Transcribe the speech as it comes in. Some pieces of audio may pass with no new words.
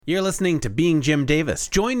You're listening to Being Jim Davis.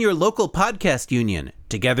 Join your local podcast union.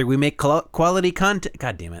 Together we make quality content.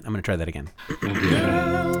 God damn it. I'm going to try that again.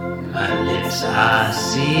 Girl, my lips are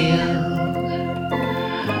sealed.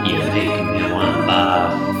 You make me wanna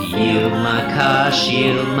barf. Yield my car,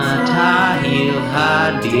 shield my tie, heel,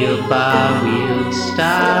 high deal, bar wheel,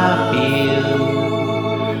 stop you.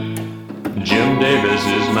 Jim Davis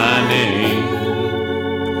is my name.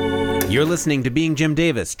 You're listening to Being Jim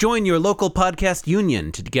Davis. Join your local podcast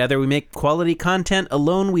union. Together we make quality content.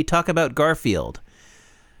 Alone we talk about Garfield.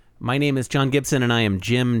 My name is John Gibson and I am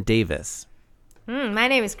Jim Davis. My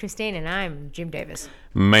name is Christine and I'm Jim Davis.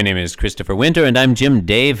 My name is Christopher Winter and I'm Jim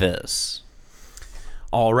Davis.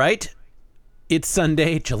 All right. It's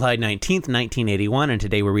Sunday, July 19th, 1981, and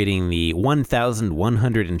today we're reading the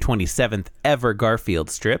 1127th ever Garfield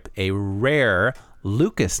strip, a rare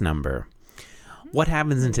Lucas number. What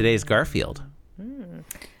happens in today's Garfield?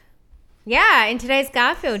 Yeah, in today's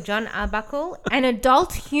Garfield, John Arbuckle, an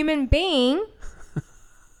adult human being,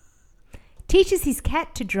 teaches his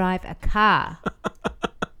cat to drive a car.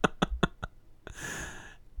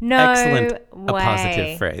 No Excellent. way. A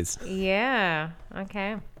positive phrase. Yeah,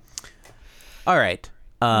 okay. All right.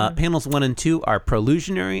 Panels 1 and 2 are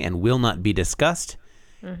prolusionary and will not be discussed.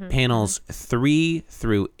 Panels 3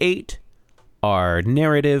 through 8 are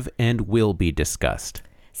narrative and will be discussed.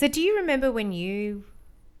 So do you remember when you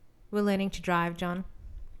were learning to drive, John?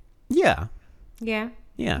 Yeah. Yeah?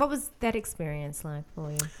 Yeah. What was that experience like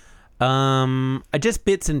for you? Just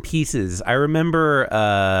bits and pieces. I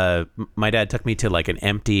remember my dad took me to like an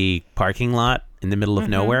empty parking lot in the middle of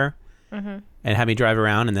nowhere and had me drive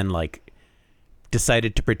around, and then like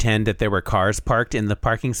decided to pretend that there were cars parked in the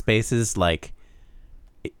parking spaces like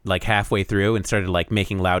halfway through, and started like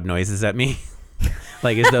making loud noises at me.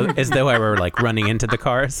 Like as though I were like running into the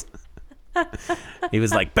cars. He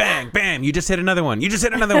was like, bang, bam, you just hit another one. You just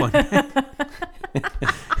hit another one.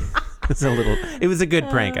 It was a good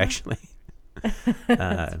prank, actually.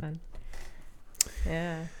 That's fun.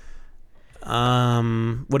 Yeah.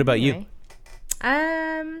 What about you?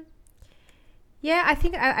 Yeah, I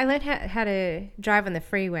think I learned how to drive on the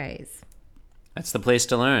freeways. That's the place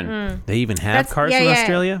to learn. They even have cars in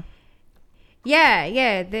Australia?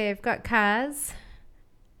 Yeah, they've got cars.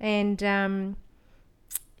 And,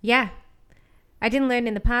 yeah, I didn't learn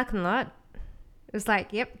in the parking lot. It was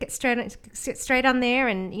like, yep, get straight on there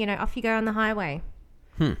and, off you go on the highway.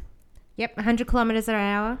 Yep, 100 kilometers an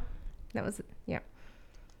hour. That was it, yep.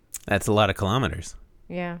 That's a lot of kilometers.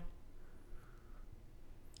 Yeah.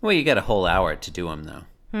 Well, you got a whole hour to do them, though.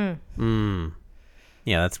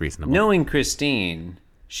 Yeah, that's reasonable. Knowing Christine,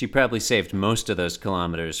 she probably saved most of those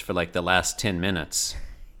kilometers for like the last 10 minutes.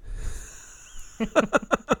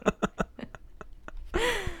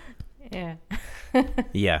 Yeah.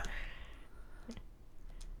 Yeah.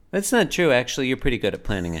 That's not true. Actually, you're pretty good at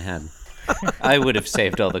planning ahead. I would have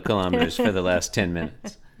saved all the kilometers for the last 10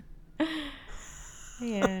 minutes.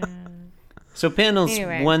 Yeah. So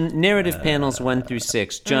Anyway. narrative panels 1 through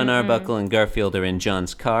 6. John Arbuckle and Garfield are in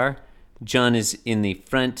John's car. John is in the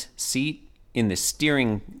front seat at the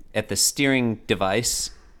steering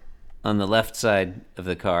device on the left side of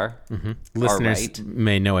the car. Listeners right.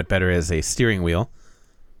 may know it better as a steering wheel.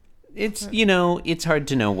 It's it's hard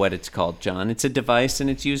to know what it's called, John. It's a device and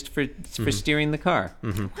it's used for steering the car.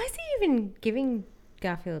 Why is he even giving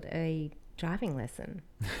Garfield a driving lesson?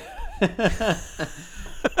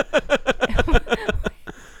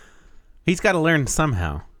 He's got to learn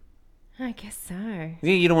somehow. I guess so.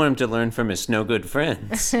 You don't want him to learn from his no good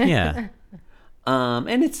friends. Yeah.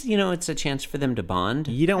 And it's it's a chance for them to bond.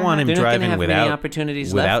 You don't want him They're not gonna driving have many without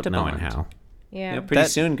opportunities without left to knowing bond. how. Yeah. Pretty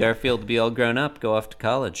soon Garfield will be all grown up, go off to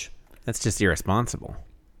college. That's just irresponsible.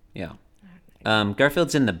 Yeah.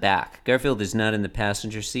 Garfield's in the back. Garfield is not in the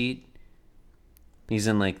passenger seat. He's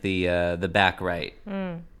in like the back right.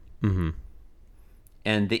 Mm-hmm.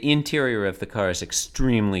 And the interior of the car is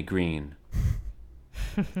extremely green.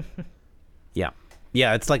 Yeah.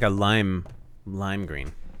 Yeah, it's like a lime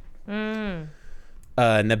green. And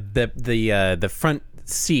the front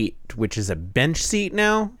seat, which is a bench seat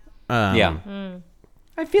now.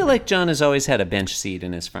 I feel like John has always had a bench seat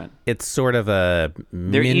in his front. It's sort of a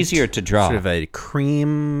They're easier to draw. Sort of a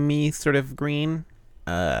creamy sort of green.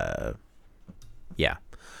 Yeah.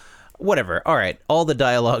 Whatever. All right. All the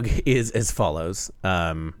dialogue is as follows.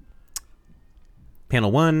 Panel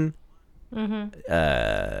 1.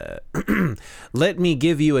 Let me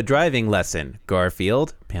give you a driving lesson,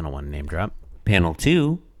 Garfield. Panel 1 name drop. Panel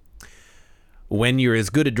 2. When you're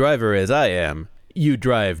as good a driver as I am, you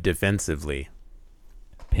drive defensively.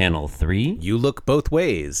 Panel 3. You look both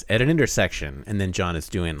ways at an intersection, and then John is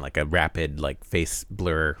doing like a rapid like face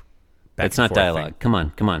blur. It's not dialogue. Come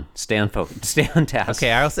on. Stay on focus. Stay on task.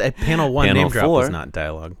 Okay, I also at panel 1 Panel name drop 4. was not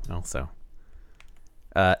dialogue. Also,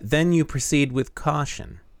 then you proceed with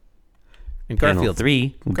caution. And Panel Garfield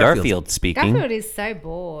 3. Garfield speaking. Garfield is so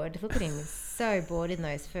bored. Look at him. He's so bored in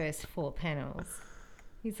those first 4 panels.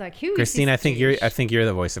 He's like, who Christine, is I this think you're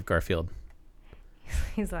the voice of Garfield.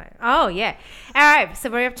 He's like, oh, yeah. All right, so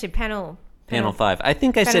we're up to panel 5. I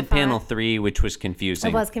think I said five. panel 3, which was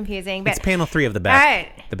confusing. It was confusing. But It's panel 3 of the back. all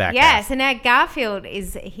right. The back. Yeah, half. so now Garfield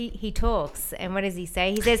is, he talks. And what does he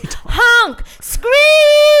say? He says, honk,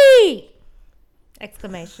 scream!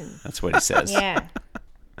 Exclamation. That's what he says. Yeah.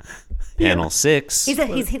 Panel 6. He's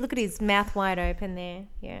look at his mouth wide open there.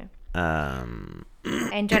 Yeah.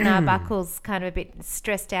 And John Arbuckle's kind of a bit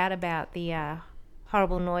stressed out about the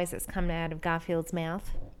horrible noise that's coming out of Garfield's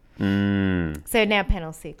mouth. So now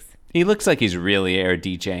panel 6. He looks like he's really air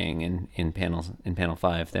DJing in panel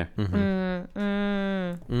 5 there.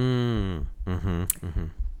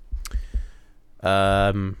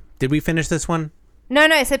 Did we finish this one?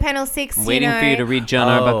 No. So panel 6. Waiting for you to read John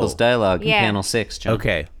Arbuckle's dialogue Yeah. in panel 6, John.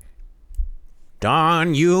 Okay.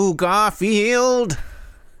 Darn you, Garfield.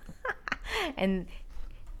 And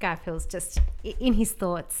Garfield's just in his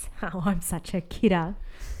thoughts. Oh, I'm such a kidder.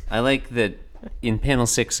 I like that in panel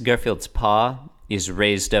 6, Garfield's paw is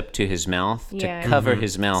raised up to his mouth Yeah. to cover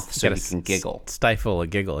his mouth so Gotta he can giggle. Stifle a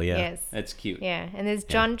giggle, yeah. Yes. That's cute. Yeah. And there's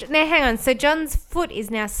John. Now, hang on. So John's foot is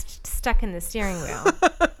now stuck in the steering wheel.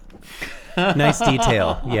 Nice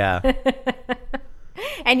detail, yeah.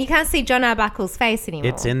 And you can't see John Arbuckle's face anymore.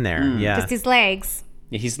 It's in there, yeah. Just his legs.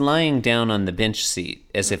 Yeah, he's lying down on the bench seat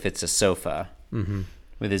as if it's a sofa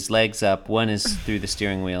with his legs up. One is through the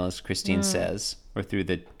steering wheel, as Christine says, or through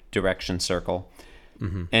the direction circle.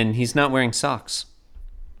 And he's not wearing socks.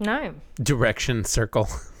 No. Direction circle.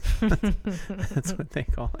 That's what they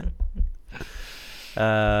call it.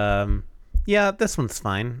 Yeah, this one's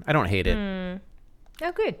fine. I don't hate it.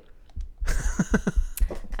 Oh, good.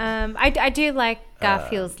 I do like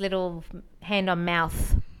Garfield's little hand on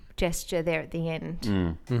mouth gesture there at the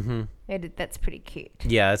end. That's pretty cute.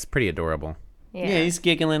 Yeah, it's pretty adorable. Yeah, he's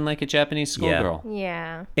giggling like a Japanese schoolgirl.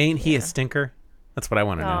 Yeah. Ain't he a stinker? That's what I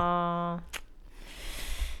want to know. Aw.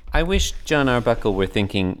 I wish John Arbuckle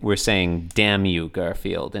were saying "damn you,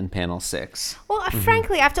 Garfield" in panel 6. Well,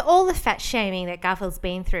 frankly, after all the fat shaming that Garfield's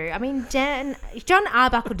been through, I mean, John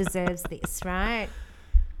Arbuckle deserves this, right?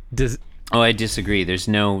 Does Oh, I disagree. There's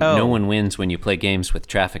no one wins when you play games with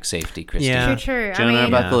traffic safety, Christine. Yeah. True. John I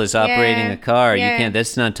mean, Arbuckle is operating a car. yeah. You can't.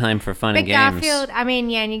 That's not time for fun But and games. Garfield, I mean,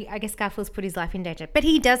 yeah, and I guess Garfield's put his life in danger. But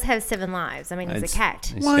he does have 7 lives. I mean, he's a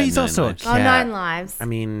cat. He's Well, got he's 9 also a lives. Oh, cat. 9 lives. I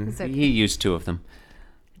mean, So- He used 2 of them.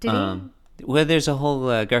 Did he? Well, there's a whole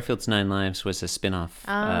Garfield's 9 Lives was a spin-off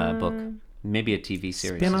book, maybe a TV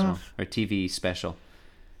series as well, Spin-off? or TV special.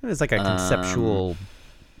 it was like a conceptual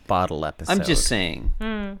bottle episode. I'm just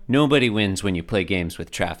saying, nobody wins when you play games with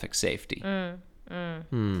traffic safety.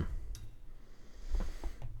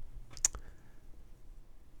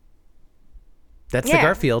 That's Yeah. the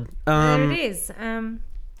Garfield. There it is. All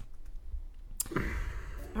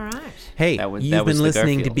right. Hey, That was you've been the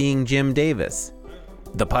listening to Garfield. Being Jim Davis,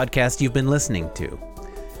 the podcast you've been listening to.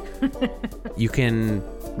 You can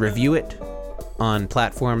review it on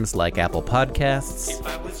platforms like Apple Podcasts,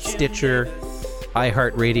 Stitcher,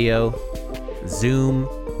 iHeartRadio, Zoom,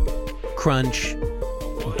 Crunch,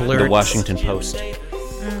 Blurt, The Washington Post.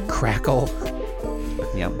 Crackle,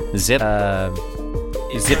 Yep. Zip.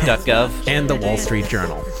 Zip.gov. and the Wall Street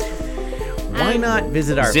Journal. Why not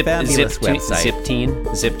visit our fabulous website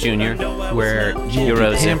Zip Zip Junior. where you'll be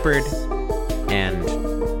Eurozip. pampered and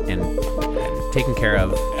taken care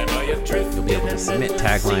of. You'll be able to submit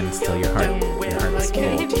taglines till your heart is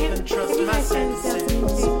full.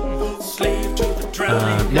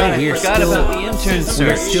 No, we are Forgot about the intern we're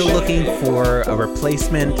search. still looking for a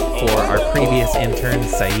replacement for our previous intern,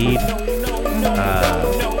 Saeed,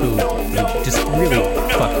 who just really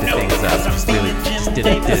fucked the things up. Just did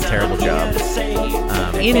a terrible job.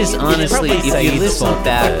 It is honestly, probably if you Saeed's listen fault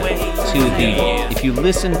back that if you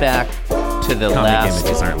listen back to the last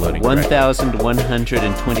images aren't loading correctly.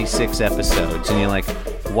 1,126 episodes, and you're like,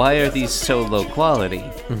 why are these so low quality?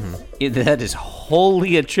 That is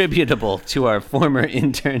wholly attributable to our former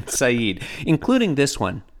intern Saeed, including this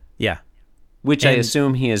one, Yeah, which I And-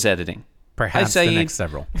 assume he is editing. perhaps Hi, the Saeed. next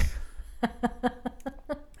several.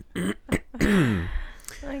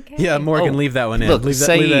 Okay. Yeah, Morgan, Oh, leave that one in. Look, leave that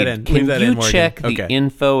Saeed, in. can Leave that you in, Morgan. check the Okay.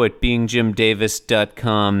 info at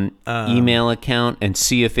beingjimdavis.com email account and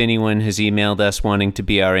see if anyone has emailed us wanting to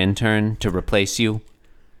be our intern to replace you?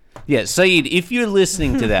 Yeah, Saeed, if you're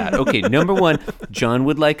listening to that, okay, number one, John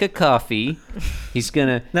would like a coffee. He's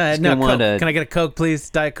gonna want Coke. Can I get a Coke, please?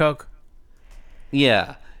 Diet Coke.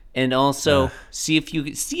 Yeah. And also see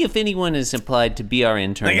if anyone has applied to be our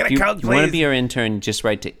intern. Can I get a Coke, if you want to please? be our intern, just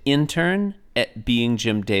write to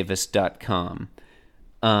intern@beingjimdavis.com.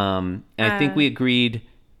 And I think we agreed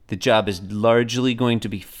the job is largely going to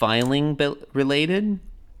be filing related.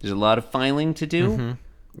 There's a lot of filing to do. Mm-hmm.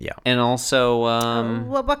 Yeah. And also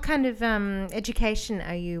What kind of education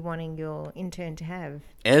are you wanting your intern to have?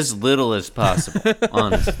 as little as possible,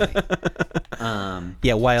 honestly.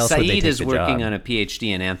 Yeah, why else would they Saeed take is the working job? on a PhD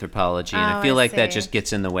in anthropology, and Oh, I feel I like that see. just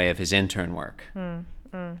gets in the way of his intern work.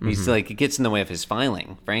 He's like, it gets in the way of his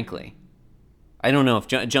filing, frankly. I don't know if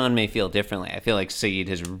John may feel differently. I feel like Saeed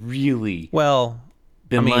has really Well,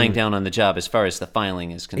 been I mean, lying down on the job as far as the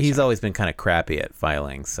filing is concerned. he's always been kind of crappy at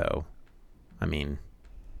filing, so, I mean,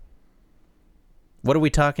 what are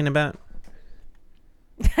we talking about?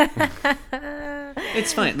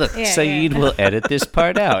 It's fine. Look, Yeah, Saeed will edit this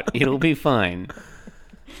part out. It'll be fine.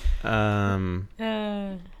 Um,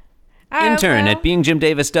 Intern well, at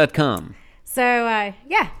beingjimdavis.com. So,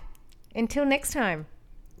 until next time.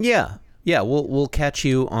 yeah, we'll catch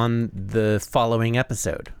you on the following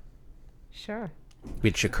episode, Sure.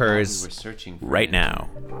 which We occurs were searching for right it. now.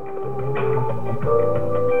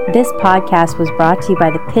 This podcast was brought to you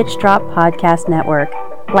by the Pitch Drop Podcast Network.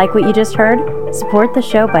 Like what you just heard? Support the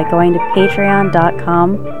show by going to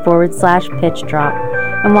patreon.com/pitch drop.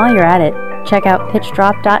 And while you're at it, check out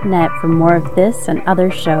pitchdrop.net for more of this and other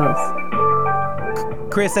shows.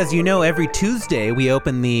 Chris, as you know, every Tuesday we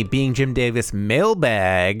open the Being Jim Davis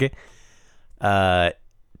mailbag, do a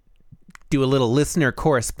little listener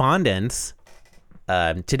correspondence.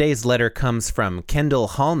 Today's letter comes from Kendall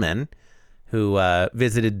Hallman, who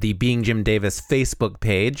visited the Being Jim Davis Facebook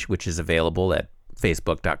page, which is available at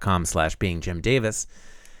facebook.com/beingjimdavis.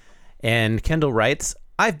 And Kendall writes,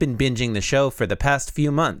 I've been binging the show for the past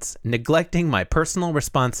few months, neglecting my personal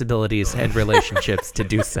responsibilities and relationships to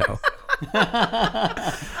do so.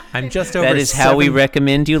 I'm just over That is how we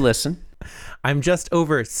recommend you listen. I'm just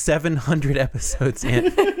over 700 episodes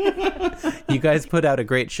in. You guys put out a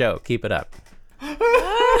great show. Keep it up.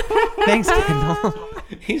 Thanks, Kendall.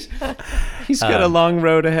 He's got a long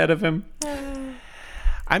road ahead of him.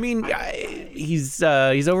 I mean, he's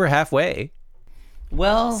over halfway.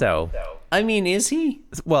 Well, So, I mean, is he?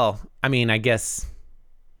 well, I mean, I guess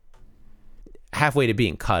halfway to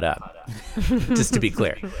being caught up. Just to be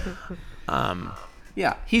clear.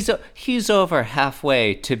 Yeah, he's over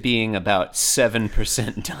halfway to being about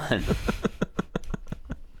 7% done.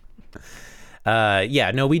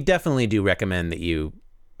 Yeah, no, we definitely do recommend that you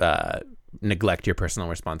neglect your personal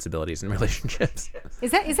responsibilities and relationships.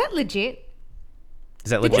 Is that legit? Is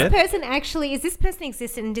that Did legit? this person actually, is this person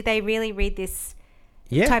exist and did they really read this,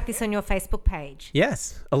 Yeah. type this on your Facebook page?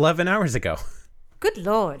 Yes, 11 hours ago. Good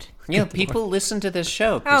Lord. Yeah, people listen to this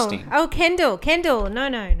show, Christine. Oh, Kendall.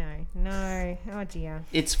 No. Oh dear.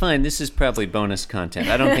 It's fine. This is probably bonus content.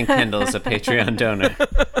 I don't think Kendall is a Patreon donor.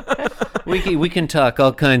 We can talk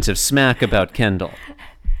all kinds of smack about Kendall.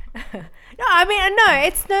 No, I mean, no,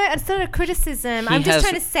 it's not a criticism. I'm just has-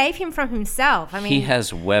 trying to save him from himself. I mean, He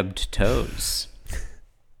has webbed toes.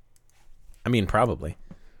 I mean, probably.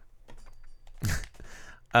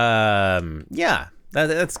 Yeah,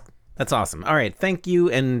 that's awesome. All right, thank you,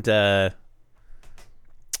 and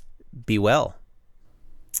be well.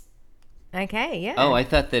 okay, yeah. Oh, I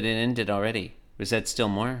thought that it ended already. Was that still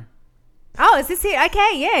more? Oh, is this it?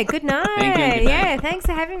 Okay, yeah. Good night. Thank you, goodbye. Yeah, thanks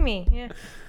for having me. Yeah.